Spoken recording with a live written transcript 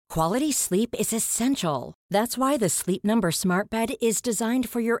Quality sleep is essential. That's why the Sleep Number Smart Bed is designed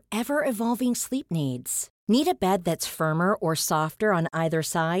for your ever-evolving sleep needs. Need a bed that's firmer or softer on either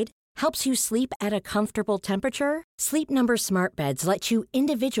side? Helps you sleep at a comfortable temperature? Sleep Number Smart Beds let you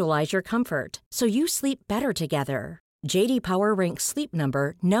individualize your comfort, so you sleep better together. J.D. Power ranks Sleep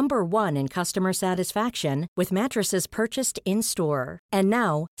Number number 1 in customer satisfaction with mattresses purchased in-store. And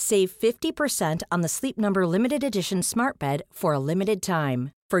now, save 50% on the Sleep Number Limited Edition Smart Bed for a limited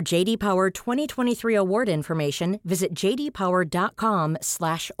time. For J.D. Power 2023 award information, visit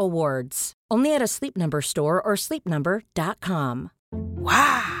jdpower.com/awards. Only at a Sleep Number store or sleepnumber.com.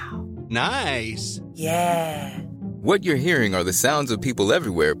 Wow. Nice. Yeah. What you're hearing are the sounds of people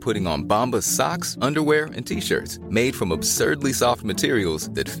everywhere putting on Bombas socks, underwear, and T-shirts made from absurdly soft materials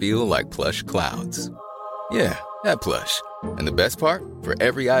that feel like plush clouds. Yeah, that plush. And the best part? For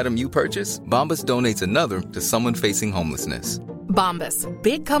every item you purchase, Bombas donates another to someone facing homelessness. Bombas.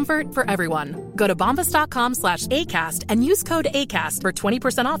 Big comfort for everyone. Go to bombas.com/ACAST and use code ACAST for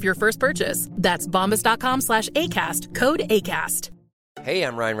 20% off your first purchase. That's bombas.com/ACAST. Code ACAST. Hey,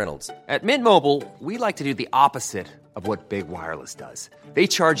 I'm Ryan Reynolds. At Mint Mobile, we like to do the opposite of what Big Wireless does. They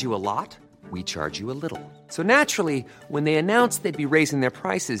charge you a lot, we charge you a little. So naturally, when they announced they'd be raising their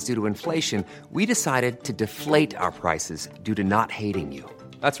prices due to inflation, we decided to deflate our prices due to not hating you.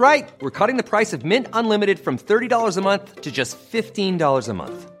 That's right. We're cutting the price of Mint Unlimited from $30 a month to just $15 a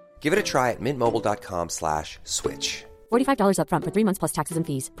month. Give it a try at mintmobile.com/switch. $45 up front for 3 months plus taxes and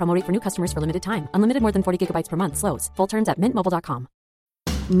fees. Promo rate for new customers for limited time. Unlimited more than 40 gigabytes per month. Slows full terms at mintmobile.com.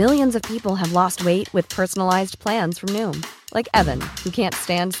 Millions of people have lost weight with personalized plans from Noom. Like Evan, who can't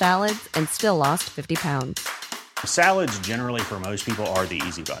stand salads and still lost 50 pounds. Salads generally for most people are the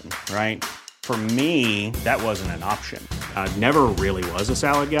easy button, right? For me, that wasn't an option. I never really was a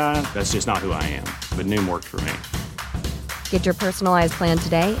salad guy. That's just not who I am. But Noom worked for me. Get your personalized plan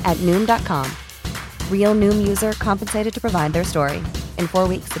today at Noom.com. Real Noom user compensated to provide their story. In 4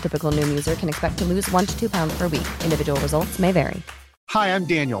 weeks, the typical Noom user can expect to lose 1 to 2 pounds per week. Individual results may vary. Hi, I'm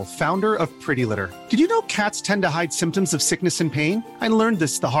Daniel, founder of Pretty Litter. Did you know cats tend to hide symptoms of sickness and pain? I learned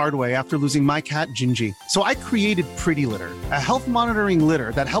this the hard way after losing my cat, Gingy. So I created Pretty Litter, a health monitoring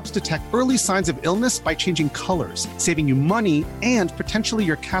litter that helps detect early signs of illness by changing colors, saving you money and potentially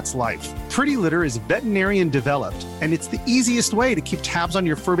your cat's life. Pretty Litter is veterinarian developed, and it's the easiest way to keep tabs on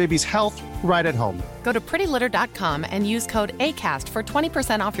your fur baby's health right at home. Go to prettylitter.com and use code ACAST for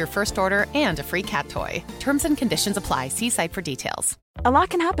 20% off your first order and a free cat toy. Terms and conditions apply. See site for details. A lot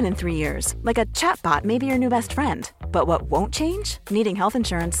can happen in 3 years, like a chatbot may be your new best friend. But what won't change? Needing health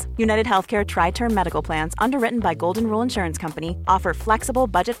insurance. United Healthcare Tri-Term Medical Plans, underwritten by Golden Rule Insurance Company, offer flexible,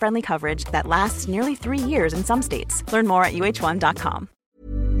 budget-friendly coverage that lasts nearly 3 years in some states. Learn more at uh1.com.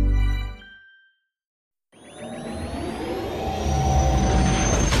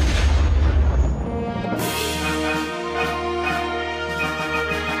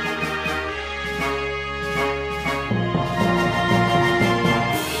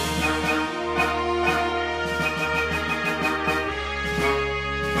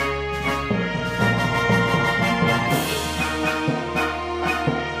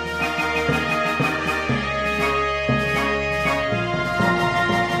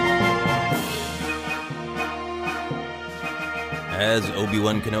 As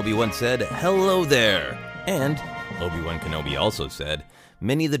Obi-Wan Kenobi once said, hello there. And Obi-Wan Kenobi also said,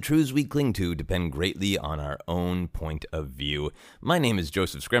 many of the truths we cling to depend greatly on our own point of view. My name is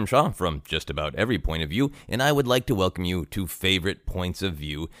Joseph Scrimshaw from just about every point of view, and I would like to welcome you to Favorite Points of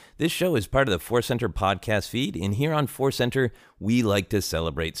View. This show is part of the Force Center podcast feed, and here on Force Center, we like to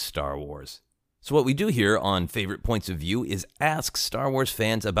celebrate Star Wars. So what we do here on Favorite Points of View is ask Star Wars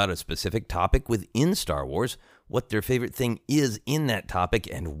fans about a specific topic within Star Wars, what their favorite thing is in that topic,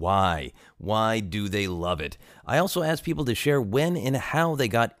 and why. Why do they love it? I also ask people to share when and how they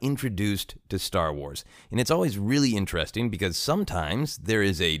got introduced to Star Wars. And it's always really interesting because sometimes there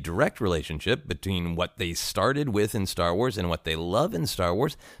is a direct relationship between what they started with in Star Wars and what they love in Star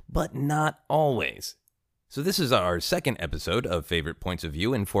Wars, but not always. So this is our second episode of Favorite Points of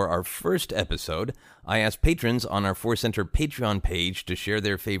View, and for our first episode, I asked patrons on our Force Center Patreon page to share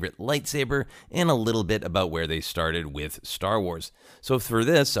their favorite lightsaber and a little bit about where they started with Star Wars. So for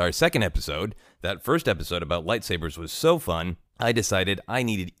this, our second episode, that first episode about lightsabers was so fun, I decided I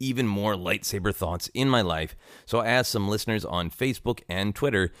needed even more lightsaber thoughts in my life, so I asked some listeners on Facebook and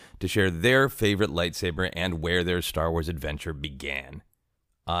Twitter to share their favorite lightsaber and where their Star Wars adventure began.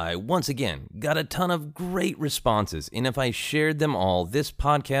 I, once again, got a ton of great responses, and if I shared them all, this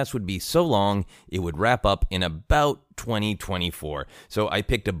podcast would be so long, it would wrap up in about 2024. So I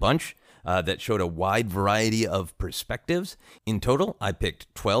picked a bunch. that showed a wide variety of perspectives. In total, I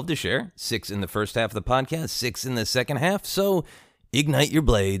picked 12 to share, 6 in the first half of the podcast, 6 in the second half. So ignite your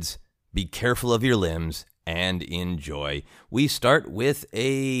blades, be careful of your limbs, and enjoy. We start with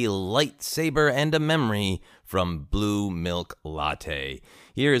a lightsaber and a memory from Blue Milk Latte.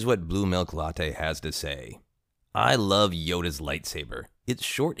 Here is what Blue Milk Latte has to say. I love Yoda's lightsaber. Its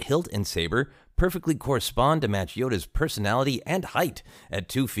short hilt and saber perfectly correspond to match Yoda's personality and height at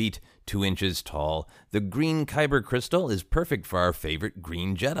 2 feet, 2 inches tall. The green Kyber crystal is perfect for our favorite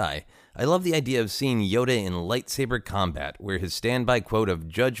green Jedi. I love the idea of seeing Yoda in lightsaber combat, where his standby quote of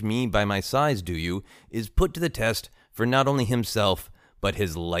 "Judge me by my size, do you?" is put to the test for not only himself, but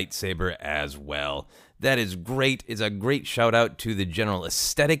his lightsaber as well. That is great. It's a great shout out to the general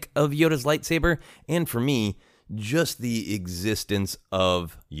aesthetic of Yoda's lightsaber, and for me, just the existence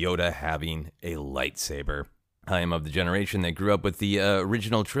of Yoda having a lightsaber. I am of the generation that grew up with the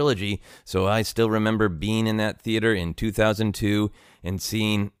original trilogy, so I still remember being in that theater in 2002 and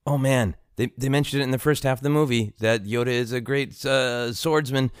seeing, oh man, they mentioned it in the first half of the movie that Yoda is a great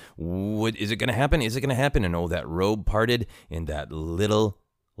swordsman. Is it going to happen? Is it going to happen? And oh, that robe parted and that little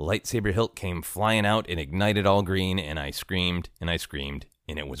lightsaber hilt came flying out and ignited all green, and I screamed, and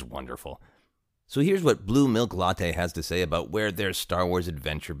it was wonderful. So here's what Blue Milk Latte has to say about where their Star Wars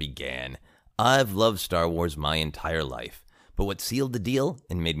adventure began. I've loved Star Wars my entire life, but what sealed the deal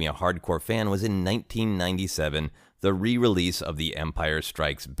and made me a hardcore fan was in 1997, the re-release of The Empire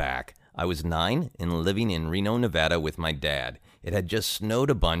Strikes Back. I was 9 and living in Reno, Nevada with my dad. It had just snowed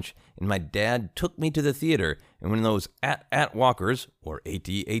a bunch, and my dad took me to the theater, and when those AT walkers, or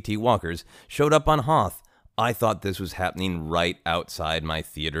AT walkers, showed up on Hoth, I thought this was happening right outside my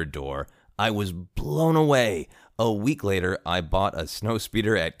theater door. I was blown away. A week later, I bought a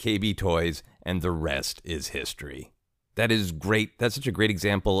snowspeeder at KB Toys, and the rest is history. That is great. That's such a great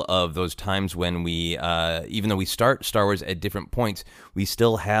example of those times when we, even though we start Star Wars at different points, we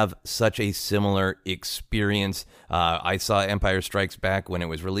still have such a similar experience. I saw Empire Strikes Back when it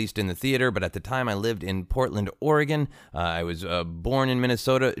was released in the theater, but at the time I lived in Portland, Oregon. I was born in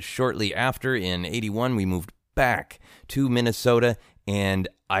Minnesota. Shortly after, in 81, we moved back to Minnesota, and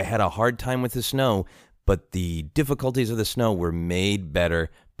I had a hard time with the snow, but the difficulties of the snow were made better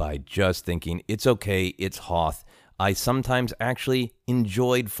by just thinking, it's okay, it's Hoth. I sometimes actually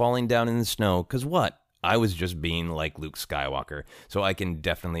enjoyed falling down in the snow, because what? I was just being like Luke Skywalker, so I can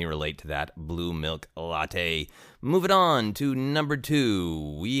definitely relate to that. Blue Milk Latte. Moving on to number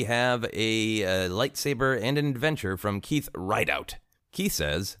 2, we have a lightsaber and an adventure from Keith Rideout. Keith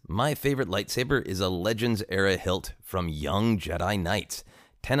says, my favorite lightsaber is a Legends-era hilt from Young Jedi Knights.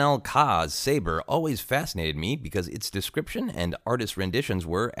 Tenel Ka's saber always fascinated me because its description and artist renditions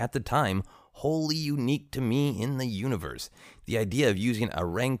were, at the time, wholly unique to me in the universe. The idea of using a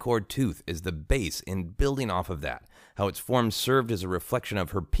Rancor tooth as the base and building off of that, how its form served as a reflection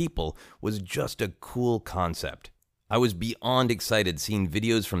of her people, was just a cool concept. I was beyond excited seeing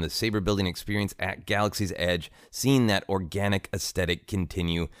videos from the saber building experience at Galaxy's Edge, seeing that organic aesthetic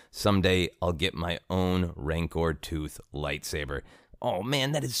continue. Someday I'll get my own Rancor tooth lightsaber. Oh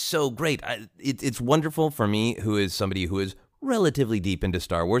man, that is so great. It's wonderful for me, who is somebody who is relatively deep into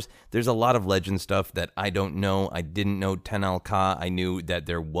Star Wars. There's a lot of legend stuff that I don't know. I didn't know Tenel Ka. I knew that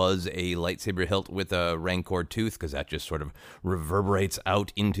there was a lightsaber hilt with a Rancor tooth, because that just sort of reverberates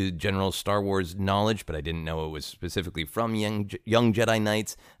out into general Star Wars knowledge, but I didn't know it was specifically from Young Jedi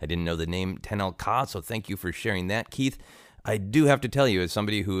Knights. I didn't know the name Tenel Ka, so thank you for sharing that, Keith. I do have to tell you, as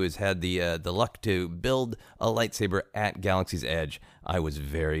somebody who has had the luck to build a lightsaber at Galaxy's Edge, I was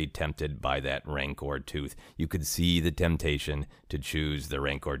very tempted by that Rancor tooth. You could see the temptation to choose the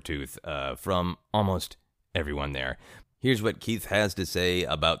Rancor tooth from almost everyone there. Here's what Keith has to say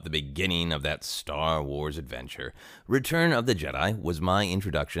about the beginning of that Star Wars adventure. Return of the Jedi was my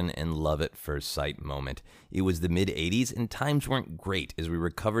introduction and love at first sight moment. It was the mid-'80s and times weren't great as we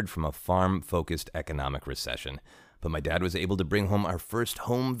recovered from a farm-focused economic recession. But my dad was able to bring home our first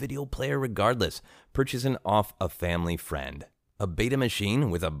home video player regardless, purchasing off a family friend. A beta machine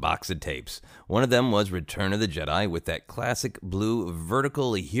with a box of tapes. One of them was Return of the Jedi with that classic blue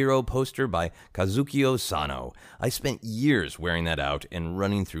vertical hero poster by Kazukiyo Sano. I spent years wearing that out and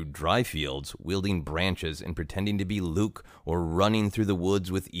running through dry fields, wielding branches and pretending to be Luke, or running through the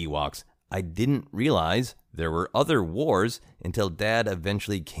woods with Ewoks. I didn't realize there were other wars until Dad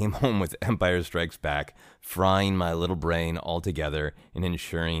eventually came home with Empire Strikes Back, frying my little brain altogether and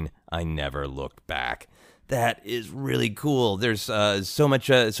ensuring I never looked back. That is really cool. There's so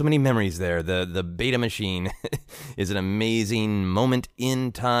many memories there. The beta machine is an amazing moment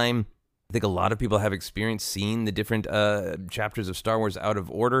in time. I think a lot of people have experienced seeing the different chapters of Star Wars out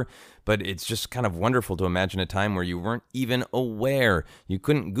of order, but it's just kind of wonderful to imagine a time where you weren't even aware. You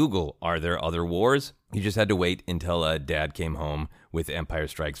couldn't Google, are there other wars? You just had to wait until Dad came home with Empire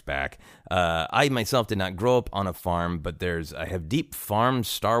Strikes Back. I myself did not grow up on a farm, but I have deep farm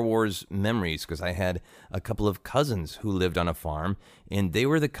Star Wars memories because I had a couple of cousins who lived on a farm, and they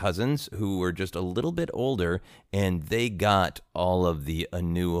were the cousins who were just a little bit older, and they got all of the A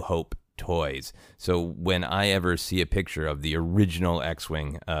New Hope toys. So when I ever see a picture of the original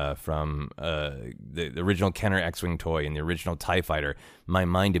X-Wing from the original Kenner X-Wing toy and the original TIE Fighter, my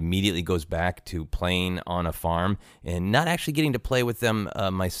mind immediately goes back to playing on a farm and not actually getting to play with them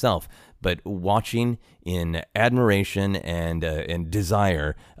myself, but watching in admiration and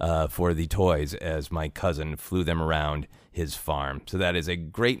desire for the toys as my cousin flew them around his farm. So that is a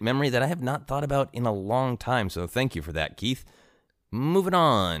great memory that I have not thought about in a long time. So thank you for that, Keith. Moving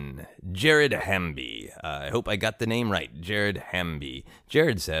on, Jared Hamby. I hope I got the name right, Jared Hamby.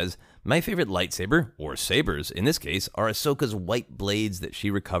 Jared says, my favorite lightsaber, or sabers in this case, are Ahsoka's white blades that she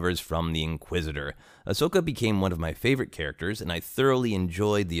recovers from the Inquisitor. Ahsoka became one of my favorite characters, and I thoroughly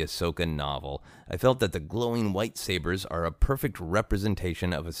enjoyed the Ahsoka novel. I felt that the glowing white sabers are a perfect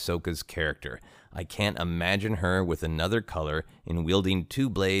representation of Ahsoka's character. I can't imagine her with another color, and wielding two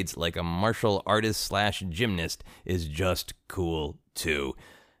blades like a martial artist/gymnast is just cool too.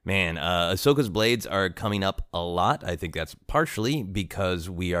 Man, Ahsoka's blades are coming up a lot. I think that's partially because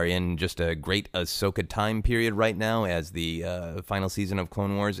we are in just a great Ahsoka time period right now as the final season of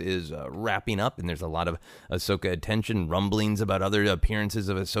Clone Wars is wrapping up, and there's a lot of Ahsoka attention, rumblings about other appearances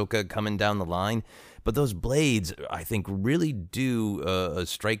of Ahsoka coming down the line. But those blades, I think, really do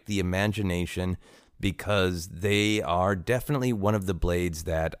strike the imagination because they are definitely one of the blades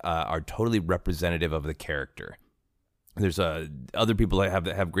that are totally representative of the character. There's other people that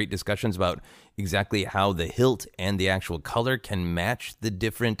have great discussions about exactly how the hilt and the actual color can match the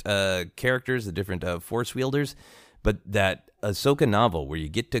different characters, the different Force wielders. But that Ahsoka novel where you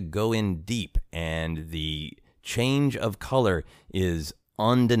get to go in deep and the change of color is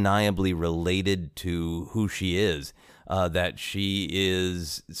undeniably related to who she is, that she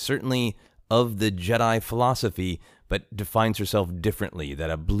is certainly of the Jedi philosophy, but defines herself differently, that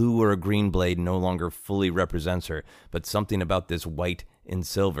a blue or a green blade no longer fully represents her, but something about this white and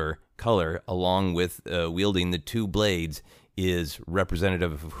silver color, along with wielding the two blades, is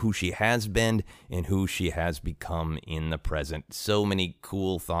representative of who she has been and who she has become in the present. So many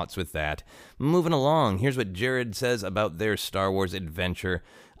cool thoughts with that. Moving along, here's what Jared says about their Star Wars adventure.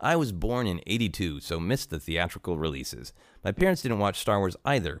 I was born in 82, so missed the theatrical releases. My parents didn't watch Star Wars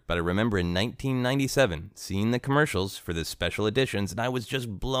either, but I remember in 1997 seeing the commercials for the special editions, and I was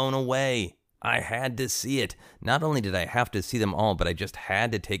just blown away. I had to see it. Not only did I have to see them all, but I just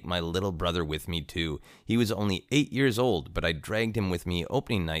had to take my little brother with me too. He was only 8 years old, but I dragged him with me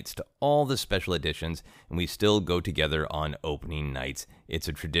opening nights to all the special editions, and we still go together on opening nights. It's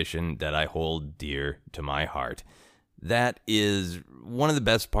a tradition that I hold dear to my heart. That is one of the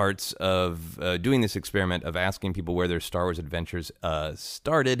best parts of doing this experiment of asking people where their Star Wars adventures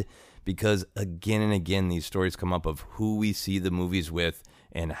started, because again and again these stories come up of who we see the movies with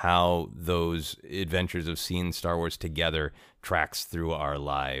and how those adventures of seeing Star Wars together tracks through our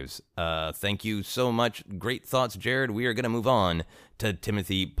lives. Thank you so much. Great thoughts, Jared. We are going to move on to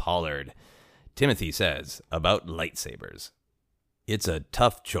Timothy Pollard. Timothy says about lightsabers. It's a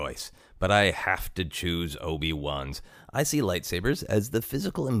tough choice, but I have to choose Obi-Wan's. I see lightsabers as the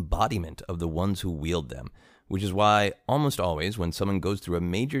physical embodiment of the ones who wield them, which is why almost always when someone goes through a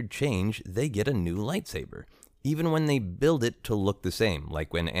major change, they get a new lightsaber. Even when they build it to look the same,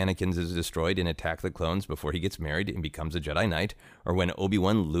 like when Anakin's is destroyed in Attack of the Clones before he gets married and becomes a Jedi Knight, or when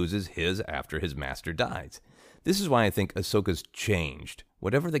Obi-Wan loses his after his master dies. This is why I think Ahsoka's changed.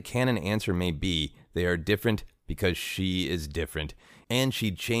 Whatever the canon answer may be, they are different because she is different, and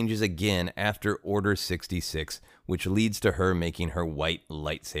she changes again after Order 66, which leads to her making her white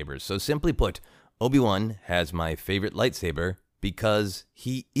lightsabers. So simply put, Obi-Wan has my favorite lightsaber because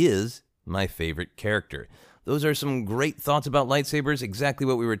he is my favorite character. Those are some great thoughts about lightsabers, exactly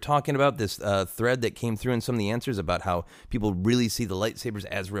what we were talking about, this thread that came through in some of the answers about how people really see the lightsabers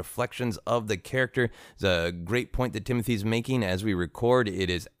as reflections of the character. It's a great point that Timothy's making as we record. It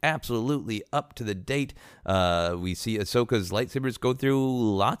is absolutely up to the date. We see Ahsoka's lightsabers go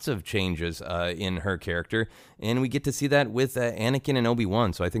through lots of changes in her character, and we get to see that with Anakin and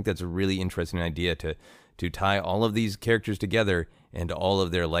Obi-Wan. So I think that's a really interesting idea to tie all of these characters together and all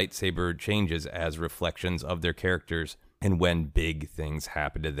of their lightsaber changes as reflections of their characters and when big things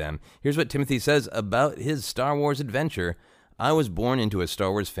happen to them. Here's what Timothy says about his Star Wars adventure. I was born into a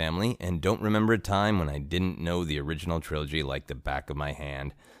Star Wars family and don't remember a time when I didn't know the original trilogy like the back of my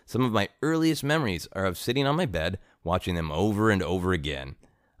hand. Some of my earliest memories are of sitting on my bed, watching them over and over again.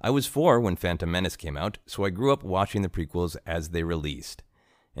 I was 4 when Phantom Menace came out, so I grew up watching the prequels as they released.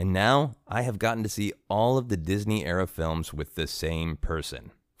 And now I have gotten to see all of the Disney-era films with the same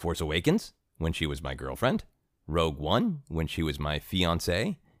person. Force Awakens, when she was my girlfriend. Rogue One, when she was my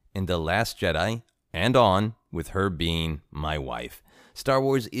fiancée. And The Last Jedi, and on, with her being my wife. Star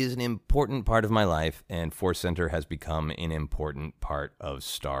Wars is an important part of my life, and Force Center has become an important part of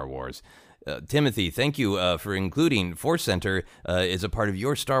Star Wars. Timothy, thank you for including Force Center as a part of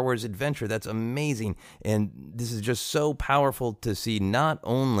your Star Wars adventure. That's amazing, and this is just so powerful to see not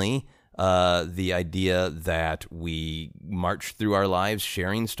only the idea that we march through our lives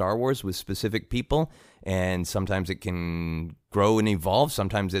sharing Star Wars with specific people, and sometimes it can grow and evolve.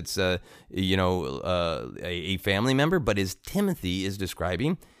 Sometimes it's, a family member. But as Timothy is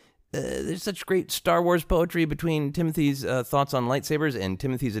describing, there's such great Star Wars poetry between Timothy's thoughts on lightsabers and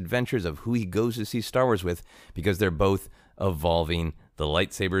Timothy's adventures of who he goes to see Star Wars with, because they're both evolving. The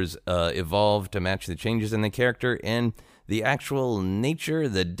lightsabers evolve to match the changes in the character, and the actual nature,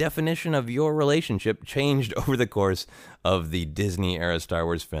 the definition of your relationship changed over the course of the Disney-era Star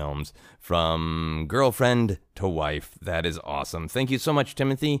Wars films, from girlfriend to wife. That is awesome. Thank you so much,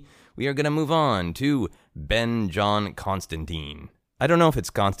 Timothy. We are going to move on to Ben John Constantine. I don't know if it's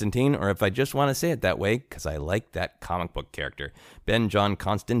Constantine or if I just want to say it that way because I like that comic book character. Ben John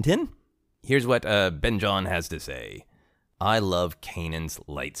Constantine? Here's what Ben John has to say. I love Kanan's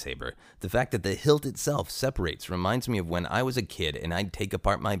lightsaber. The fact that the hilt itself separates reminds me of when I was a kid and I'd take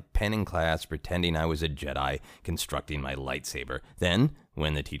apart my pen in class pretending I was a Jedi constructing my lightsaber. Then,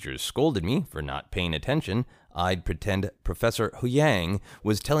 when the teachers scolded me for not paying attention, I'd pretend Professor Huyang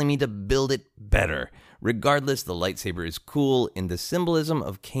was telling me to build it better. Regardless, the lightsaber is cool, and the symbolism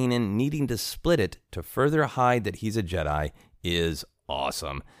of Kanan needing to split it to further hide that he's a Jedi is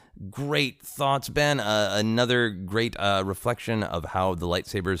awesome. Great thoughts, Ben. Another great reflection of how the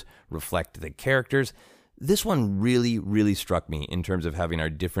lightsabers reflect the characters. This one really, really struck me in terms of having our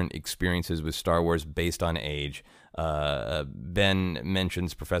different experiences with Star Wars based on age. Ben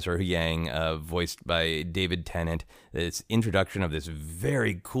mentions Professor Huyang, voiced by David Tennant. This introduction of this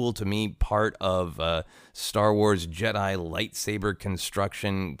very cool to me part of Star Wars Jedi lightsaber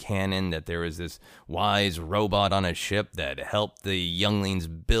construction canon, that there was this wise robot on a ship that helped the younglings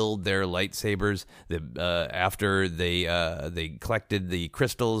build their lightsabers after they collected the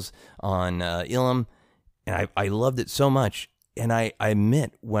crystals on Ilum. And I loved it so much. And I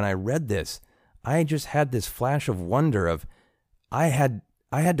admit, when I read this, I just had this flash of wonder of I had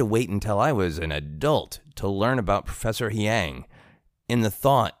to wait until I was an adult to learn about Professor Huyang. In the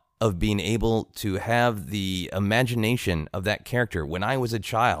thought of being able to have the imagination of that character when I was a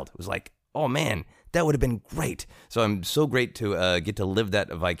child, it was like, oh man, that would have been great. So I'm so great to get to live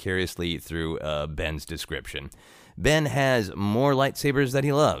that vicariously through Ben's description. Ben has more lightsabers that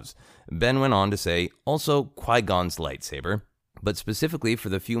he loves. Ben went on to say, also Qui-Gon's lightsaber, but specifically for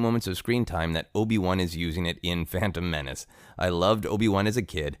the few moments of screen time that Obi-Wan is using it in Phantom Menace. I loved Obi-Wan as a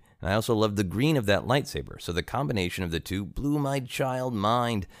kid, and I also loved the green of that lightsaber, so the combination of the two blew my child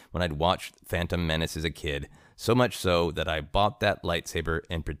mind when I'd watched Phantom Menace as a kid, so much so that I bought that lightsaber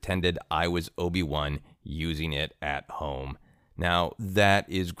and pretended I was Obi-Wan using it at home. Now, that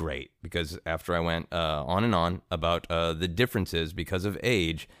is great, because after I went on and on about the differences because of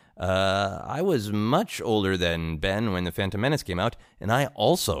age, I was much older than Ben when the Phantom Menace came out, and I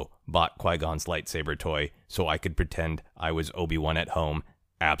also bought Qui-Gon's lightsaber toy so I could pretend I was Obi-Wan at home.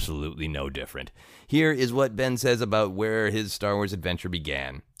 Absolutely no different. Here is what Ben says about where his Star Wars adventure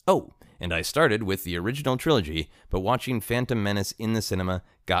began. Oh, and I started with the original trilogy, but watching Phantom Menace in the cinema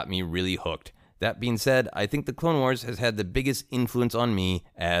got me really hooked. That being said, I think The Clone Wars has had the biggest influence on me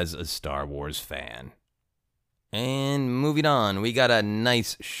as a Star Wars fan. And moving on, we got a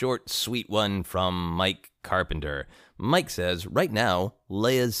nice, short, sweet one from Mike Carpenter. Mike says, right now,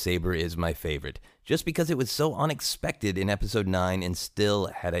 Leia's saber is my favorite, just because it was so unexpected in Episode 9 and still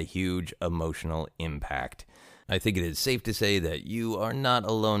had a huge emotional impact. I think it is safe to say that you are not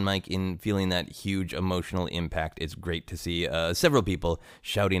alone, Mike, in feeling that huge emotional impact. It's great to see several people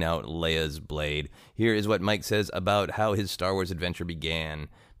shouting out Leia's blade. Here is what Mike says about how his Star Wars adventure began.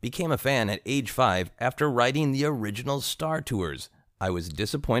 Became a fan at age 5 after riding the original Star Tours. I was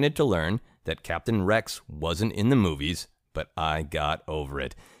disappointed to learn that Captain Rex wasn't in the movies, but I got over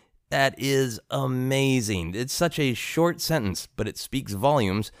it. That is amazing. It's such a short sentence, but it speaks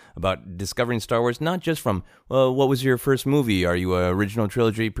volumes about discovering Star Wars, not just from, what was your first movie? Are you a original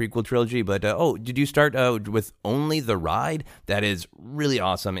trilogy, prequel trilogy? But, did you start with only the ride? That is really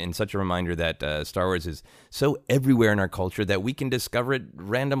awesome and such a reminder that Star Wars is so everywhere in our culture that we can discover it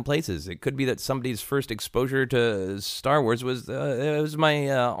random places. It could be that somebody's first exposure to Star Wars was, it was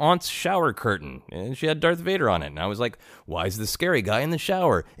my aunt's shower curtain, and she had Darth Vader on it. And I was like, why is the scary guy in the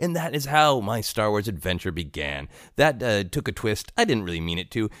shower? And that is how my Star Wars adventure began. That took a twist. I didn't really mean it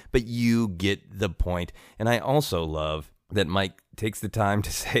to, but you get the point. And I also love that Mike takes the time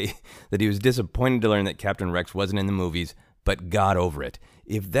to say that he was disappointed to learn that Captain Rex wasn't in the movies, but got over it.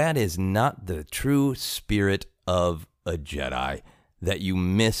 If that is not the true spirit of a Jedi, that you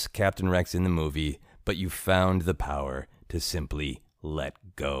miss Captain Rex in the movie, but you found the power to simply let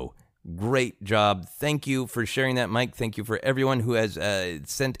go. Great job. Thank you for sharing that, Mike. Thank you for everyone who has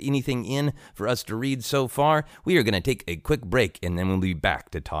sent anything in for us to read so far. We are going to take a quick break, and then we'll be back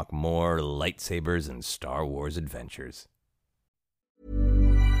to talk more lightsabers and Star Wars adventures.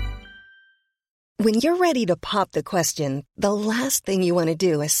 When you're ready to pop the question, the last thing you want to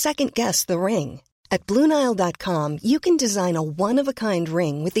do is second-guess the ring. At BlueNile.com, you can design a one-of-a-kind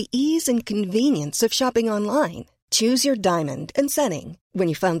ring with the ease and convenience of shopping online. Choose your diamond and setting. When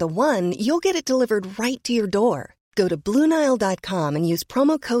you find the one, you'll get it delivered right to your door. Go to BlueNile.com and use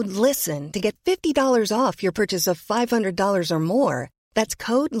promo code LISTEN to get $50 off your purchase of $500 or more. That's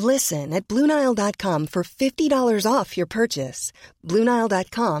code LISTEN at BlueNile.com for $50 off your purchase.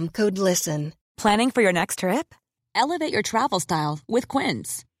 BlueNile.com, code LISTEN. Planning for your next trip? Elevate your travel style with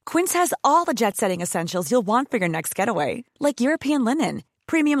Quince. Quince has all the jet-setting essentials you'll want for your next getaway, like European linen,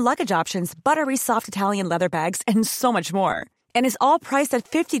 premium luggage options, buttery soft Italian leather bags, and so much more. And is all priced at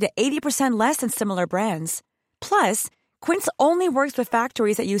 50 to 80% less than similar brands. Plus, Quince only works with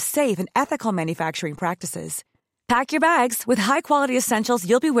factories that use safe and ethical manufacturing practices. Pack your bags with high-quality essentials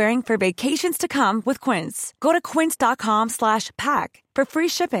you'll be wearing for vacations to come with Quince. Go to quince.com/pack for free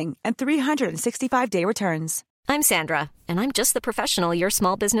shipping and 365-day returns. I'm Sandra, and I'm just the professional your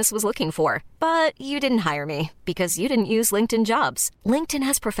small business was looking for. But you didn't hire me because you didn't use LinkedIn Jobs. LinkedIn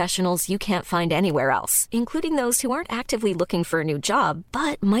has professionals you can't find anywhere else, including those who aren't actively looking for a new job,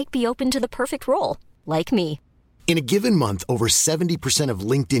 but might be open to the perfect role, like me. In a given month, over 70% of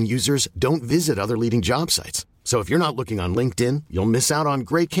LinkedIn users don't visit other leading job sites. So if you're not looking on LinkedIn, you'll miss out on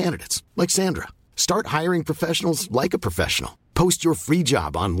great candidates like Sandra. Start hiring professionals like a professional. Post your free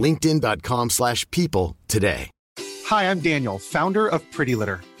job on linkedin.com/people today. Hi, I'm Daniel, founder of Pretty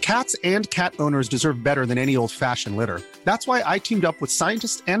Litter. Cats and cat owners deserve better than any old-fashioned litter. That's why I teamed up with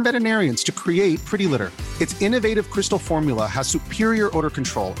scientists and veterinarians to create Pretty Litter. Its innovative crystal formula has superior odor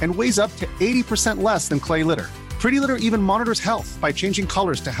control and weighs up to 80% less than clay litter. Pretty Litter even monitors health by changing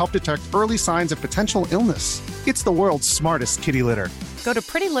colors to help detect early signs of potential illness. It's the world's smartest kitty litter. Go to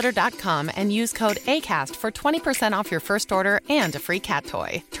prettylitter.com and use code ACAST for 20% off your first order and a free cat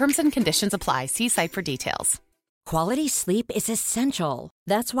toy. Terms and conditions apply. See site for details. Quality sleep is essential.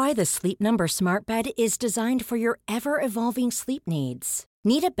 That's why the Sleep Number Smart Bed is designed for your ever-evolving sleep needs.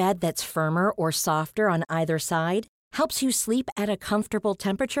 Need a bed that's firmer or softer on either side? Helps you sleep at a comfortable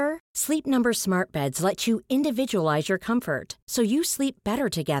temperature? Sleep Number Smart Beds let you individualize your comfort, so you sleep better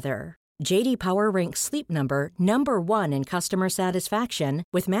together. J.D. Power ranks Sleep Number number 1 in customer satisfaction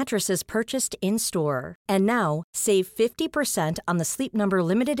with mattresses purchased in-store. And now, save 50% on the Sleep Number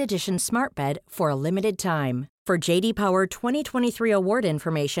Limited Edition Smart Bed for a limited time. For J.D. Power 2023 award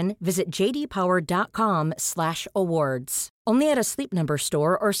information, visit jdpower.com/awards. Only at a Sleep Number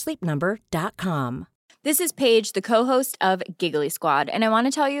store or sleepnumber.com. This is Paige, the co-host of Giggly Squad, and I want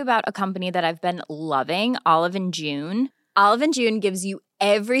to tell you about a company that I've been loving, Olive & June. Olive & June gives you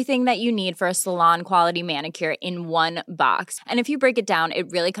everything that you need for a salon-quality manicure in one box. And if you break it down, it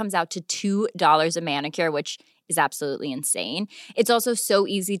really comes out to $2 a manicure, which is absolutely insane. It's also so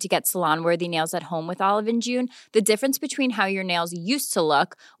easy to get salon-worthy nails at home with Olive & June. The difference between how your nails used to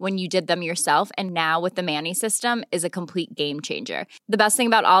look when you did them yourself and now with the Mani system is a complete game changer. The best thing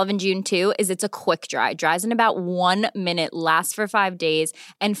about Olive & June, too, is it's a quick dry. Dries in about 1 minute, lasts for 5 days,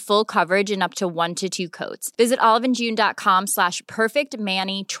 and full coverage in up to 1 to 2 coats. Visit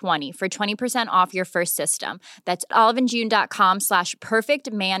oliveandjune.com/perfectmani20 for 20% off your first system. That's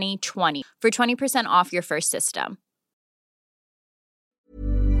oliveandjune.com/perfectmani20 for 20% off your first system.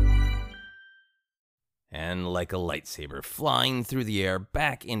 And like a lightsaber flying through the air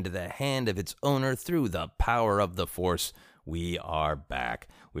back into the hand of its owner through the power of the Force, we are back.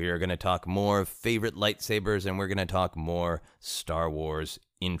 We are going to talk more favorite lightsabers, and we're going to talk more Star Wars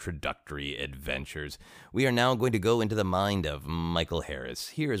introductory adventures. We are now going to go into the mind of Michael Harris.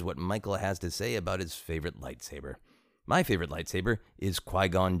 Here's what Michael has to say about his favorite lightsaber. My favorite lightsaber is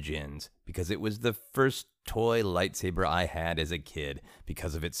Qui-Gon Jinn's because it was the first toy lightsaber I had as a kid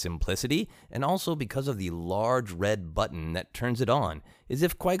because of its simplicity and also because of the large red button that turns it on, as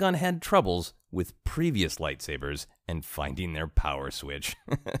if Qui-Gon had troubles with previous lightsabers and finding their power switch.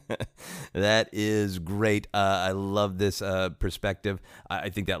 That is great. I love this perspective. I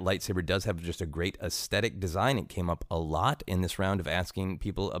think that lightsaber does have just a great aesthetic design. It came up a lot in this round of asking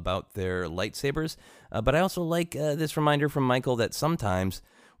people about their lightsabers. But I also like this reminder from Michael that sometimes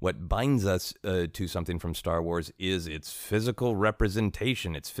what binds us to something from Star Wars is its physical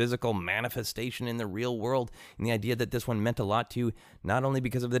representation, its physical manifestation in the real world, and the idea that this one meant a lot to you, not only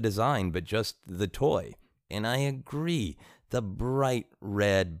because of the design, but just the toy. And I agree. The bright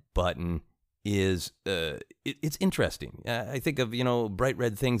red button is, it's interesting. I think of, bright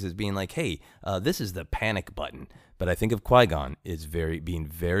red things as being like, hey, this is the panic button. But I think of Qui-Gon as being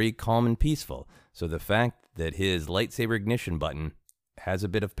very calm and peaceful. So the fact that his lightsaber ignition button has a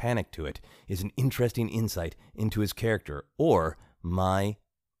bit of panic to it is an interesting insight into his character, or my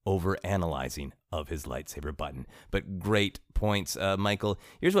overanalyzing of his lightsaber button. But great points, Michael.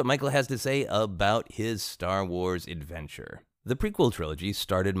 Here's what Michael has to say about his Star Wars adventure. The prequel trilogy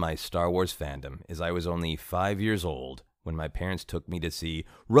started my Star Wars fandom as I was only 5 years old when my parents took me to see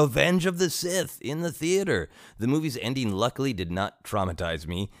Revenge of the Sith in the theater. The movie's ending luckily did not traumatize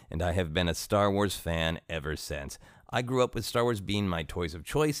me, and I have been a Star Wars fan ever since. I grew up with Star Wars being my toys of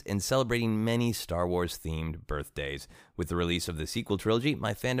choice and celebrating many Star Wars-themed birthdays. With the release of the sequel trilogy,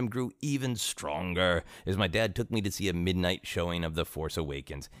 my fandom grew even stronger as my dad took me to see a midnight showing of The Force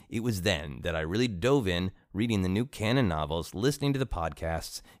Awakens. It was then that I really dove in, reading the new canon novels, listening to the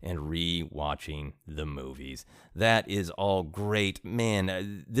podcasts, and re-watching the movies. That is all great.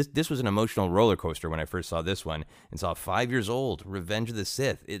 Man, this was an emotional roller coaster when I first saw this one and saw 5 years old, Revenge of the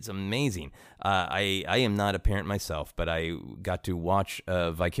Sith. It's amazing. I am not a parent myself, but I got to watch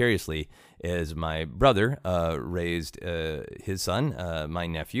vicariously as my brother raised his son, my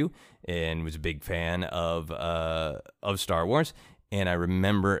nephew, and was a big fan of Star Wars. And I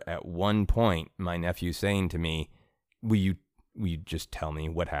remember at one point my nephew saying to me, will you just tell me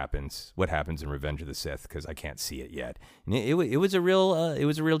what happens in Revenge of the Sith, because I can't see it yet. And it was a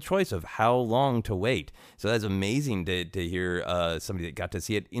real choice of how long to wait. So that's amazing to hear somebody that got to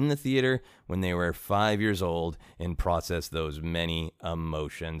see it in the theater when they were 5 years old and process those many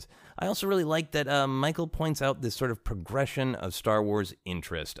emotions. I also really like that Michael points out this sort of progression of Star Wars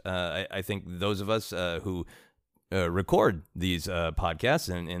interest. I think those of us who record these podcasts,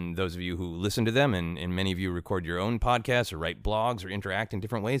 and those of you who listen to them, and many of you record your own podcasts or write blogs or interact in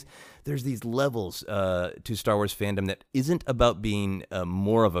different ways, there's these levels to Star Wars fandom that isn't about being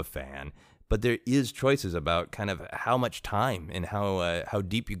more of a fan, but there is choices about kind of how much time and how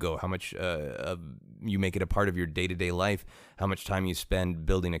deep you go, how much you make it a part of your day-to-day life, how much time you spend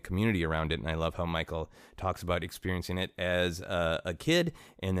building a community around it. And I love how Michael talks about experiencing it as a kid,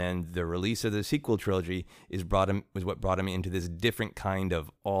 and then the release of the sequel trilogy was what brought him into this different kind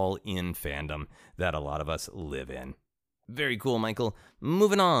of all-in fandom that a lot of us live in. Very cool, Michael.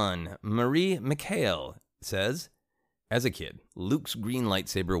 Moving on, Marie McHale says, as a kid, Luke's green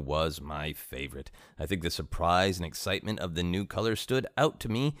lightsaber was my favorite. I think the surprise and excitement of the new color stood out to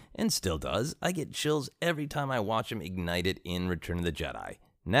me, and still does. I get chills every time I watch him ignite it in Return of the Jedi.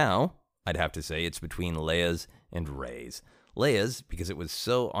 Now, I'd have to say it's between Leia's and Rey's. Leia's, because it was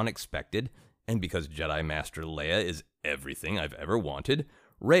so unexpected, and because Jedi Master Leia is everything I've ever wanted.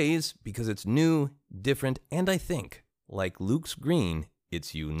 Rey's, because it's new, different, and I think, like Luke's green,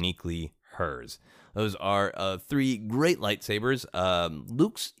 it's uniquely hers. Those are three great lightsabers.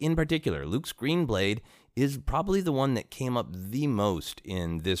 Luke's in particular, Luke's green blade is probably the one that came up the most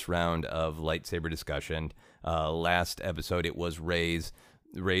in this round of lightsaber discussion. Last episode, it was Rey's.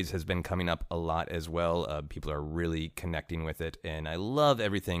 Rey's has been coming up a lot as well. People are really connecting with it, and I love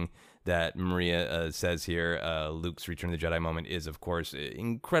everything that Maria says here. Luke's Return of the Jedi moment is, of course,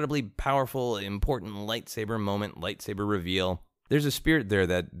 incredibly powerful, important lightsaber moment, lightsaber reveal. There's a spirit there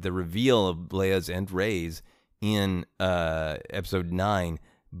that the reveal of Leia's and Rey's in Episode 9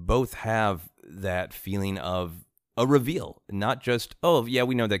 both have that feeling of a reveal. Not just, oh, yeah,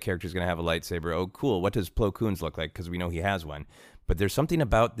 we know that character's going to have a lightsaber. Oh, cool. What does Plo Koon's look like? Because we know he has one. But there's something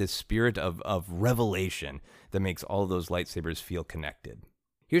about this spirit of revelation that makes all of those lightsabers feel connected.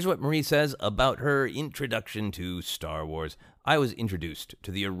 Here's what Marie says about her introduction to Star Wars. I was introduced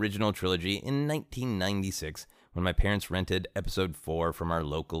to the original trilogy in 1996 when my parents rented episode 4 from our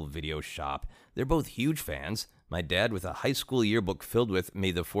local video shop. They're both huge fans. My dad with a high school yearbook filled with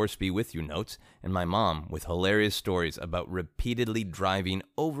 "May the Force be with you" notes, and my mom with hilarious stories about repeatedly driving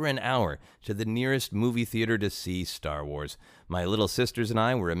over an hour to the nearest movie theater to see Star Wars. My little sisters and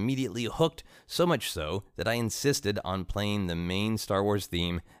I were immediately hooked, so much so that I insisted on playing the main Star Wars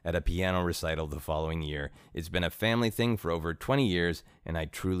theme at a piano recital the following year. It's been a family thing for over 20 years, and I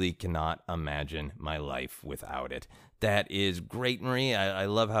truly cannot imagine my life without it. That is great, Marie. I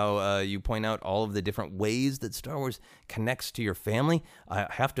love how you point out all of the different ways that Star Wars connects to your family. I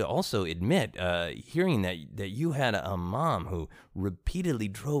have to also admit, hearing that you had a mom who repeatedly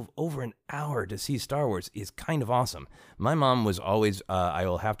drove over an hour to see Star Wars is kind of awesome. My mom was always, I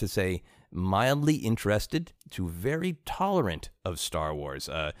will have to say, mildly interested to very tolerant of Star Wars.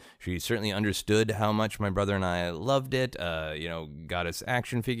 She certainly understood how much my brother and I loved it, got us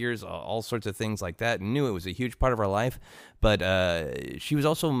action figures, all sorts of things like that, and knew it was a huge part of our life, but she was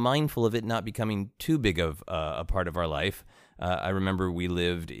also mindful of it not becoming too big of a part of our life. I remember we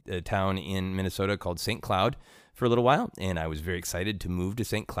lived in a town in Minnesota called St. Cloud for a little while, and I was very excited to move to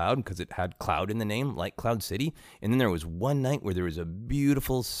St. Cloud because it had cloud in the name, like Cloud City. And then there was one night where there was a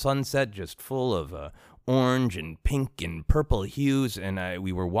beautiful sunset just full of orange and pink and purple hues, and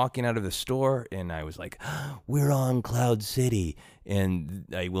we were walking out of the store, and I was like, "We're on Cloud City." And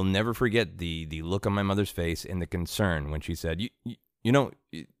I will never forget the look on my mother's face and the concern when she said, "You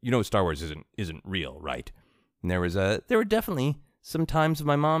know, Star Wars isn't real, right?" And there were definitely some times of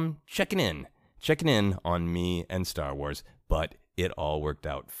my mom checking in on me and Star Wars, but it all worked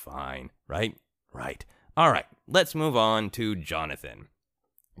out fine, right? Right. All right, let's move on to Jonathan.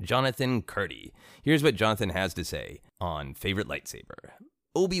 Jonathan Curdy. Here's what Jonathan has to say on favorite lightsaber.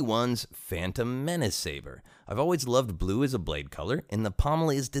 Obi-Wan's Phantom Menace saber. I've always loved blue as a blade color, and the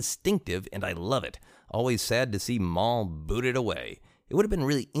pommel is distinctive, and I love it. Always sad to see Maul booted away. It would have been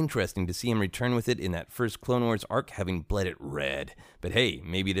really interesting to see him return with it in that first Clone Wars arc, having bled it red. But hey,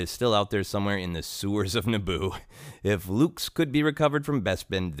 maybe it is still out there somewhere in the sewers of Naboo. If Luke's could be recovered from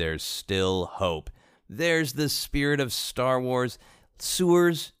Bespin, there's still hope. There's the spirit of Star Wars.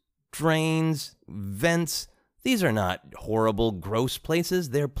 Sewers, drains, vents. These are not horrible, gross places.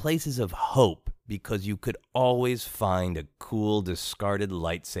 They're places of hope, because you could always find a cool, discarded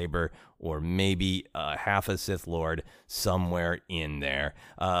lightsaber or maybe half a Sith Lord somewhere in there.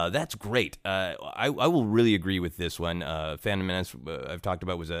 That's great. I will really agree with this one. Phantom Menace, I've talked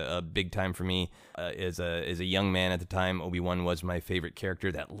about, was a big time for me. As a young man at the time, Obi-Wan was my favorite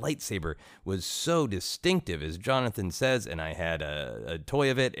character. That lightsaber was so distinctive, as Jonathan says, and I had a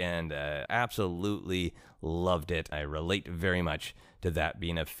toy of it and absolutely loved it. I relate very much to that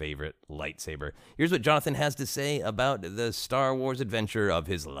being a favorite lightsaber. Here's what Jonathan has to say about the Star Wars adventure of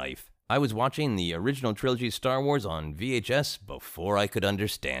his life. I was watching the original trilogy Star Wars on VHS before I could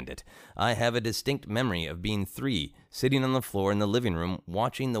understand it. I have a distinct memory of being 3, sitting on the floor in the living room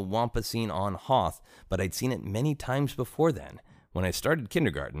watching the Wampa scene on Hoth, but I'd seen it many times before then. When I started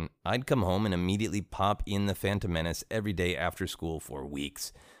kindergarten, I'd come home and immediately pop in the Phantom Menace every day after school for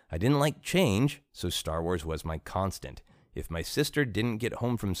weeks. I didn't like change, so Star Wars was my constant. If my sister didn't get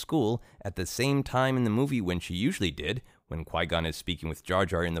home from school at the same time in the movie when she usually did, when Qui-Gon is speaking with Jar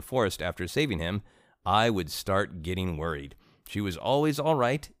Jar in the forest after saving him, I would start getting worried. She was always all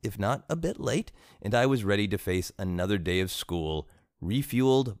right, if not a bit late, and I was ready to face another day of school,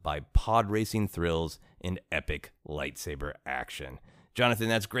 refueled by pod racing thrills and epic lightsaber action. Jonathan,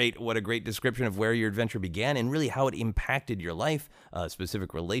 that's great. What a great description of where your adventure began and really how it impacted your life, a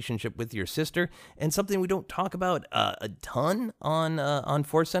specific relationship with your sister, and something we don't talk about a ton on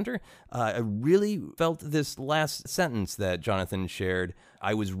Force Center. I really felt this last sentence that Jonathan shared.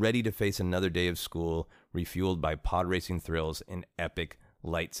 I was ready to face another day of school, refueled by pod racing thrills and epic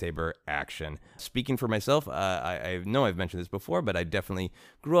lightsaber action. Speaking for myself, I know I've mentioned this before, but I definitely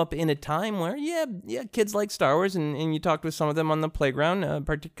grew up in a time where, kids like Star Wars, and you talked with some of them on the playground,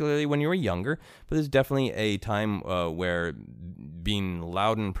 particularly when you were younger, but there's definitely a time where being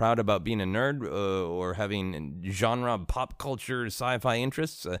loud and proud about being a nerd or having genre, pop culture, sci-fi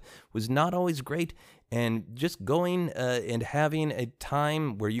interests was not always great, and just going and having a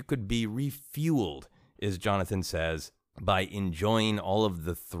time where you could be refueled, as Jonathan says, by enjoying all of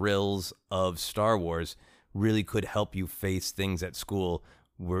the thrills of Star Wars really could help you face things at school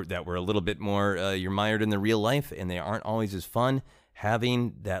that were a little bit more, you're mired in the real life and they aren't always as fun.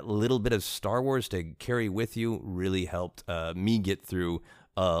 Having that little bit of Star Wars to carry with you really helped me get through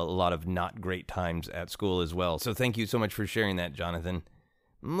a lot of not great times at school as well. So thank you so much for sharing that, Jonathan.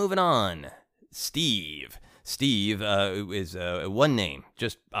 Moving on. Steve. Steve is one name,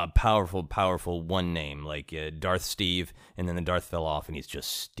 just a powerful, powerful one name, like Darth Steve, and then the Darth fell off, and he's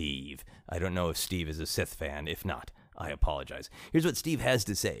just Steve. I don't know if Steve is a Sith fan. If not, I apologize. Here's what Steve has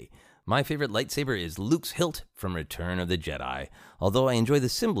to say. My favorite lightsaber is Luke's hilt from Return of the Jedi. Although I enjoy the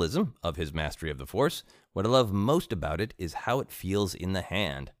symbolism of his mastery of the Force, what I love most about it is how it feels in the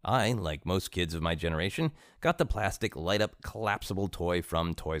hand. I, like most kids of my generation, got the plastic light-up collapsible toy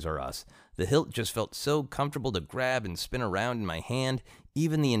from Toys R Us. The hilt just felt so comfortable to grab and spin around in my hand.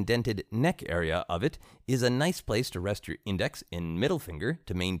 Even the indented neck area of it is a nice place to rest your index and middle finger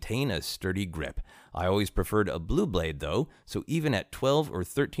to maintain a sturdy grip. I always preferred a blue blade though, so even at 12 or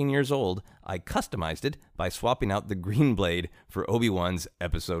 13 years old, I customized it by swapping out the green blade for Obi-Wan's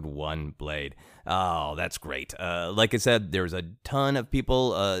Episode 1 blade. Oh, that's great. Like I said, there's a ton of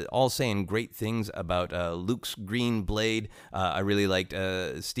people all saying great things about Luke's green blade. I really liked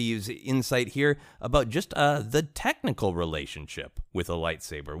Steve's insight here about just the technical relationship with a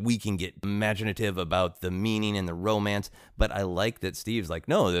lightsaber. We can get imaginative about the meaning and the romance, but I like that Steve's like,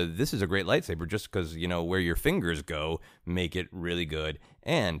 no, this is a great lightsaber just because, you know, where your fingers go make it really good.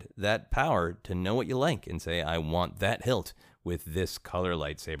 And that power to know what you like and say, I want that hilt with this color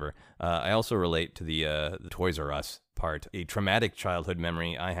lightsaber. I also relate to the Toys R Us part. A traumatic childhood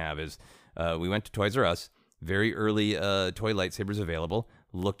memory I have is we went to Toys R Us, very early toy lightsabers available,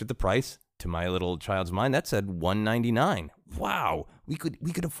 looked at the price. To my little child's mind, that said $199. Wow, we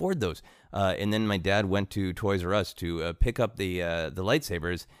could afford those. And then my dad went to Toys R Us to pick up the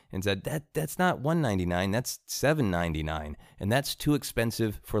lightsabers and said that's not $199, that's $799, and that's too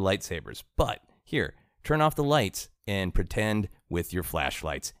expensive for lightsabers. But here, turn off the lights and pretend with your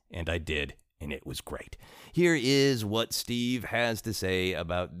flashlights. And I did, and it was great. Here is what Steve has to say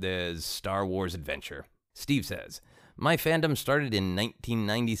about the Star Wars adventure. Steve says, my fandom started in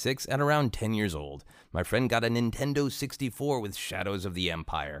 1996 at around 10 years old. My friend got a Nintendo 64 with Shadows of the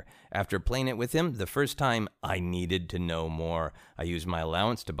Empire. After playing it with him the first time, I needed to know more. I used my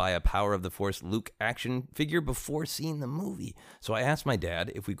allowance to buy a Power of the Force Luke action figure before seeing the movie. So I asked my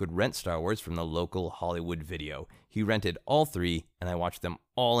dad if we could rent Star Wars from the local Hollywood Video. He rented all three, and I watched them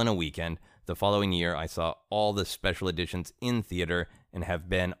all in a weekend. The following year, I saw all the special editions in theater and have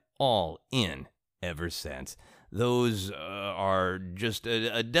been all in ever since. Those are just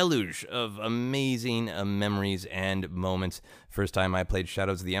a deluge of amazing memories and moments. First time I played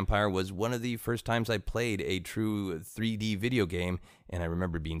Shadows of the Empire was one of the first times I played a true 3D video game, and I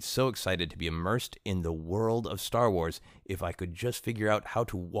remember being so excited to be immersed in the world of Star Wars if I could just figure out how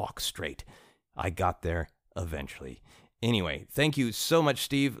to walk straight. I got there eventually. Anyway, thank you so much,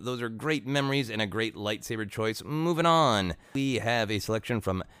 Steve. Those are great memories and a great lightsaber choice. Moving on, we have a selection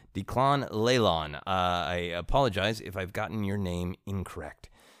from Declan Leylon. I apologize if I've gotten your name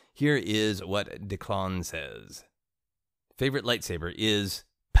incorrect. Here is what Declan says. Favorite lightsaber is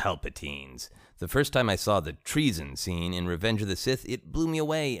Palpatine's. The first time I saw the treason scene in Revenge of the Sith, it blew me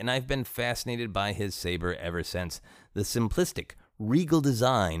away, and I've been fascinated by his saber ever since. The simplistic, regal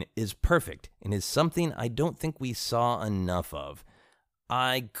design is perfect and is something I don't think we saw enough of.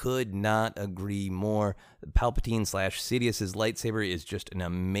 I could not agree more. Palpatine/Sidious's lightsaber is just an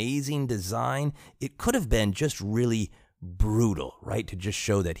amazing design. It could have been just really brutal, right? To just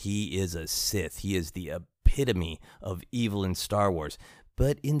show that he is a Sith. He is the epitome of evil in Star Wars.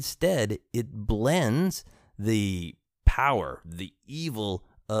 But instead, it blends the power, the evil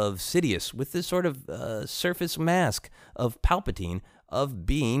of Sidious with this sort of surface mask of Palpatine of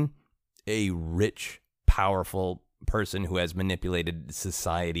being a rich, powerful person who has manipulated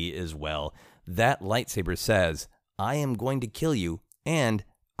society as well. That lightsaber says, I am going to kill you, and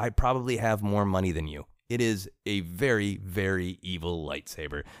I probably have more money than you. It is a very, very evil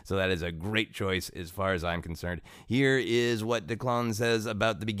lightsaber. So that is a great choice as far as I'm concerned. Here is what Declan says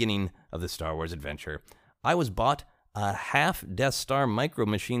about the beginning of the Star Wars adventure. I was bought a half Death Star Micro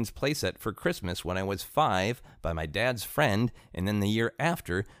Machines playset for Christmas when I was 5 by my dad's friend, and then the year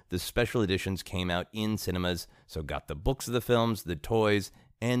after, the special editions came out in cinemas, so got the books of the films, the toys,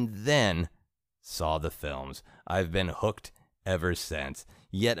 and then saw the films. I've been hooked ever since.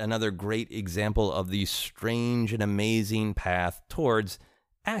 Yet another great example of the strange and amazing path towards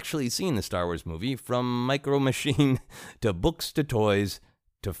actually seeing the Star Wars movie, from Micro Machine to books to toys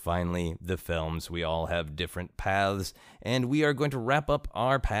to finally the films. We all have different paths, and we are going to wrap up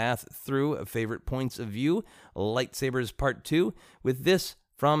our path through favorite points of view, lightsabers part 2, with this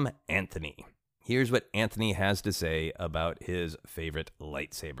from Anthony. Here's what Anthony has to say about his favorite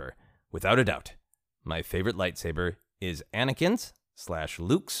lightsaber. Without a doubt, my favorite lightsaber is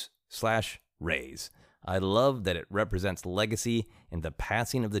Anakin's/Luke's/Rey's. I love that it represents legacy and the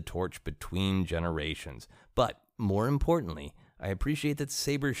passing of the torch between generations. But more importantly, I appreciate that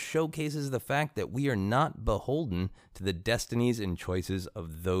Saber showcases the fact that we are not beholden to the destinies and choices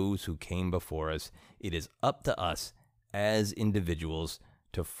of those who came before us. It is up to us as individuals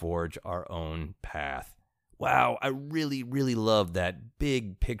to forge our own path. Wow, I really, really love that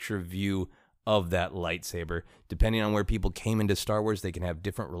big picture view of that lightsaber. Depending on where people came into Star Wars, they can have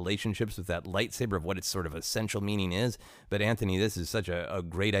different relationships with that lightsaber of what its sort of essential meaning is. But Anthony, this is such a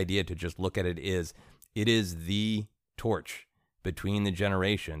great idea to just look at it is the torch between the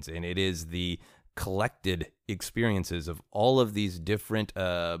generations, and it is the collected experiences of all of these different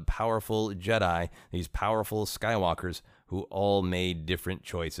powerful Jedi, these powerful Skywalkers who all made different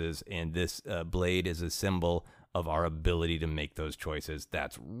choices, and this blade is a symbol of our ability to make those choices.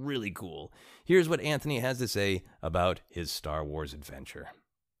 That's really cool. Here's what Anthony has to say about his Star Wars adventure.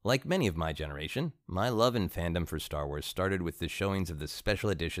 Like many of my generation, my love and fandom for Star Wars started with the showings of the special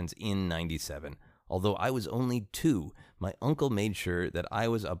editions in '97. Although I was only 2, my uncle made sure that I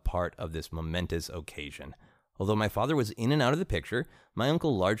was a part of this momentous occasion. Although my father was in and out of the picture, my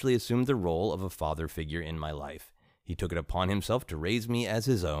uncle largely assumed the role of a father figure in my life. He took it upon himself to raise me as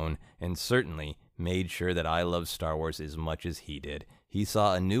his own, and certainly made sure that I loved Star Wars as much as he did. He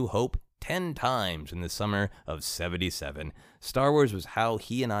saw A New Hope 10 times in the summer of '77. Star Wars was how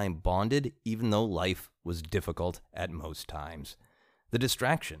he and I bonded, even though life was difficult at most times. The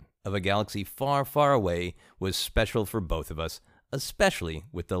distraction of a galaxy far, far away was special for both of us, especially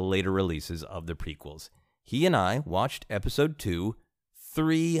with the later releases of the prequels. He and I watched Episode 2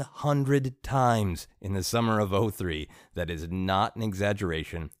 300 times in the summer of '03. That is not an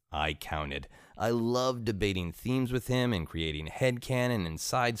exaggeration. I counted. I loved debating themes with him and creating headcanon and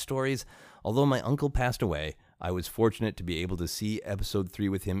side stories. Although my uncle passed away, I was fortunate to be able to see Episode 3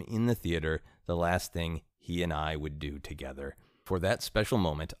 with him in the theater, the last thing he and I would do together. For that special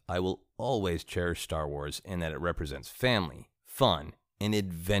moment, I will always cherish Star Wars in that it represents family, fun, and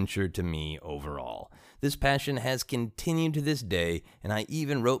adventure to me overall. This passion has continued to this day, and I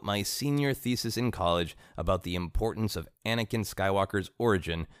even wrote my senior thesis in college about the importance of Anakin Skywalker's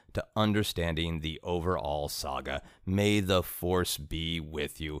origin to understanding the overall saga. May the Force be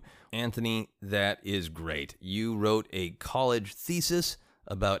with you. Anthony, that is great. You wrote a college thesis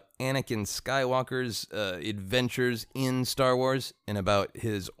about Anakin Skywalker's adventures in Star Wars and about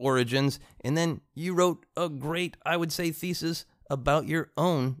his origins, and then you wrote a great, I would say, thesis about your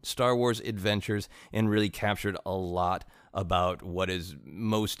own Star Wars adventures and really captured a lot about what is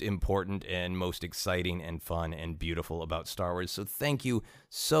most important and most exciting and fun and beautiful about Star Wars. So thank you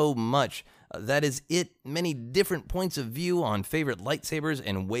so much. That is it. Many different points of view on favorite lightsabers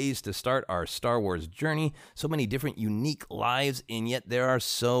and ways to start our Star Wars journey. So many different unique lives, and yet there are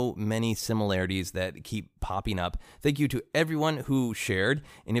so many similarities that keep popping up. Thank you to everyone who shared.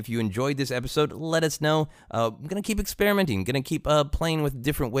 And if you enjoyed this episode, let us know. I'm going to keep experimenting, going to keep playing with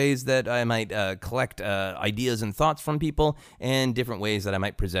different ways that I might collect ideas and thoughts from people, and different ways that I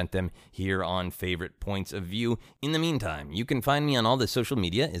might present them here on Favorite Points of View. In the meantime, you can find me on all the social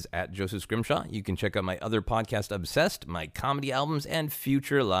media is at Joseph Scrimshaw. You can check out my other podcast, Obsessed, my comedy albums, and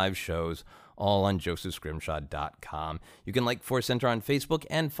future live shows, all on josephscrimshaw.com. You can like Force Center on Facebook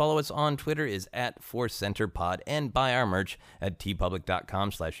and follow us on Twitter is at Force Center Pod, and buy our merch at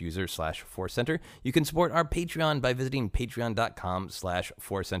tpublic.com/user/Force Center. You can support our Patreon by visiting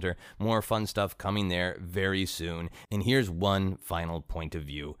patreon.com/Force Center. More fun stuff coming there very soon. And here's one final point of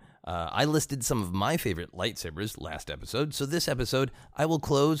view. I listed some of my favorite lightsabers last episode, so this episode I will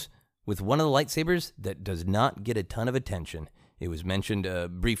close with one of the lightsabers that does not get a ton of attention. It was mentioned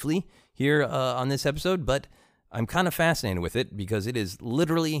briefly here on this episode, but I'm kind of fascinated with it because it is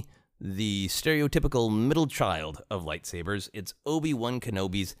literally the stereotypical middle child of lightsabers. It's Obi-Wan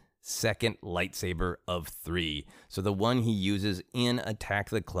Kenobi's second lightsaber of 3. So the one he uses in Attack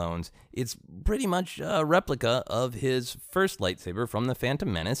the Clones. It's pretty much a replica of his first lightsaber from The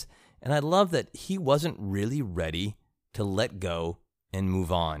Phantom Menace, and I love that he wasn't really ready to let go and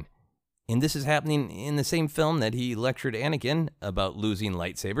move on. And this is happening in the same film that he lectured Anakin about losing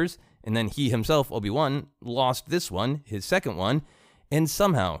lightsabers, and then he himself, Obi-Wan, lost this one, his second one, and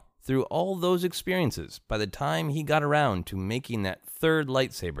somehow, through all those experiences, by the time he got around to making that third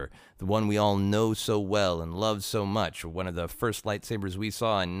lightsaber, the one we all know so well and love so much, one of the first lightsabers we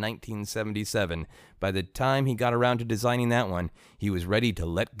saw in 1977, by the time he got around to designing that one, he was ready to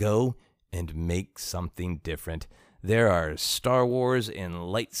let go and make something different. There are Star Wars and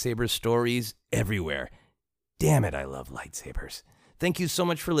lightsaber stories everywhere. Damn it, I love lightsabers. Thank you so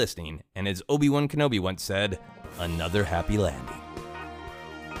much for listening, and as Obi-Wan Kenobi once said, another happy landing.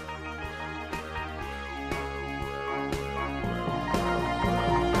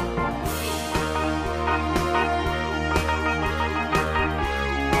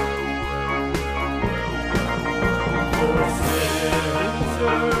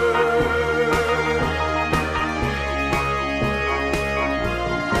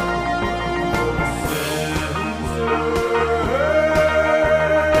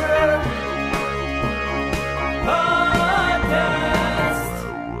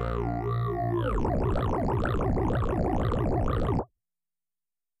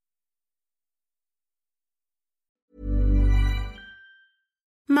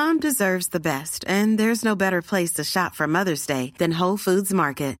 Mom deserves the best, and there's no better place to shop for Mother's Day than Whole Foods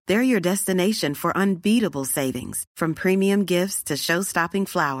Market. They're your destination for unbeatable savings, from premium gifts to show-stopping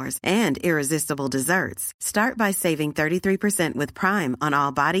flowers and irresistible desserts. Start by saving 33% with Prime on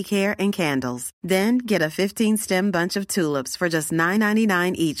all body care and candles. Then get a 15-stem bunch of tulips for just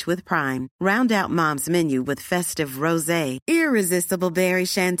 $9.99 each with Prime. Round out Mom's menu with festive rosé, irresistible berry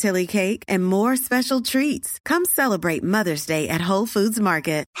chantilly cake, and more special treats. Come celebrate Mother's Day at Whole Foods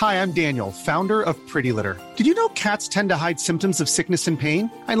Market. Hi, I'm Daniel, founder of Pretty Litter. Did you know cats tend to hide symptoms of sickness and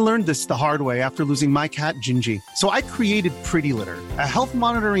pain? I learned this the hard way after losing my cat, Gingy. So I created Pretty Litter, a health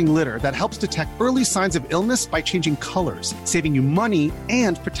monitoring litter that helps detect early signs of illness by changing colors, saving you money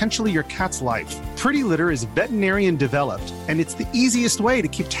and potentially your cat's life. Pretty Litter is veterinarian developed, and it's the easiest way to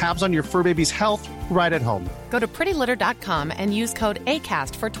keep tabs on your fur baby's health right at home. Go to prettylitter.com and use code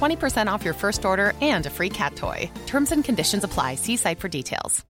ACAST for 20% off your first order and a free cat toy. Terms and conditions apply. See site for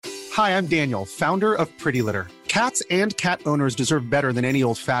details. Hi, I'm Daniel, founder of Pretty Litter. Cats and cat owners deserve better than any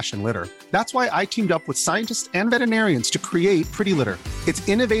old-fashioned litter. That's why I teamed up with scientists and veterinarians to create Pretty Litter. Its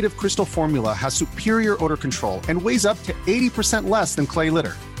innovative crystal formula has superior odor control and weighs up to 80% less than clay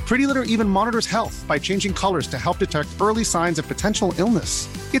litter. Pretty Litter even monitors health by changing colors to help detect early signs of potential illness.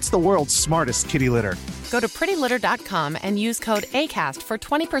 It's the world's smartest kitty litter. Go to prettylitter.com and use code ACAST for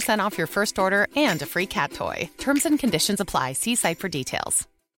 20% off your first order and a free cat toy. Terms and conditions apply. See site for details.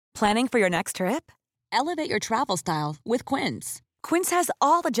 Planning for your next trip? Elevate your travel style with Quince. Quince has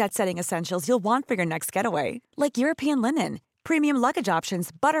all the jet-setting essentials you'll want for your next getaway, like European linen, premium luggage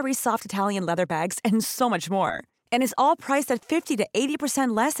options, buttery soft Italian leather bags, and so much more. And is all priced at 50 to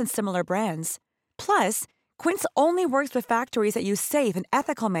 80% less than similar brands. Plus, Quince only works with factories that use safe and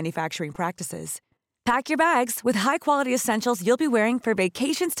ethical manufacturing practices. Pack your bags with high-quality essentials you'll be wearing for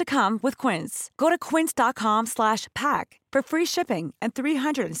vacations to come with Quince. Go to quince.com/pack for free shipping and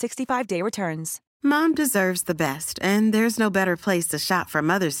 365-day returns. Mom deserves the best, and there's no better place to shop for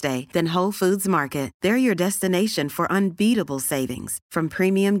Mother's Day than Whole Foods Market. They're your destination for unbeatable savings, from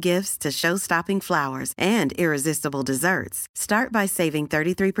premium gifts to show-stopping flowers and irresistible desserts. Start by saving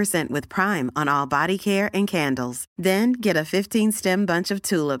 33% with Prime on all body care and candles. Then get a 15-stem bunch of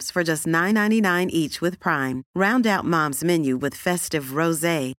tulips for just $9.99 each with Prime. Round out Mom's menu with festive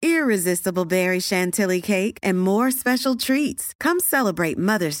rosé, irresistible berry chantilly cake, and more special treats. Come celebrate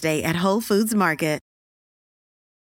Mother's Day at Whole Foods Market.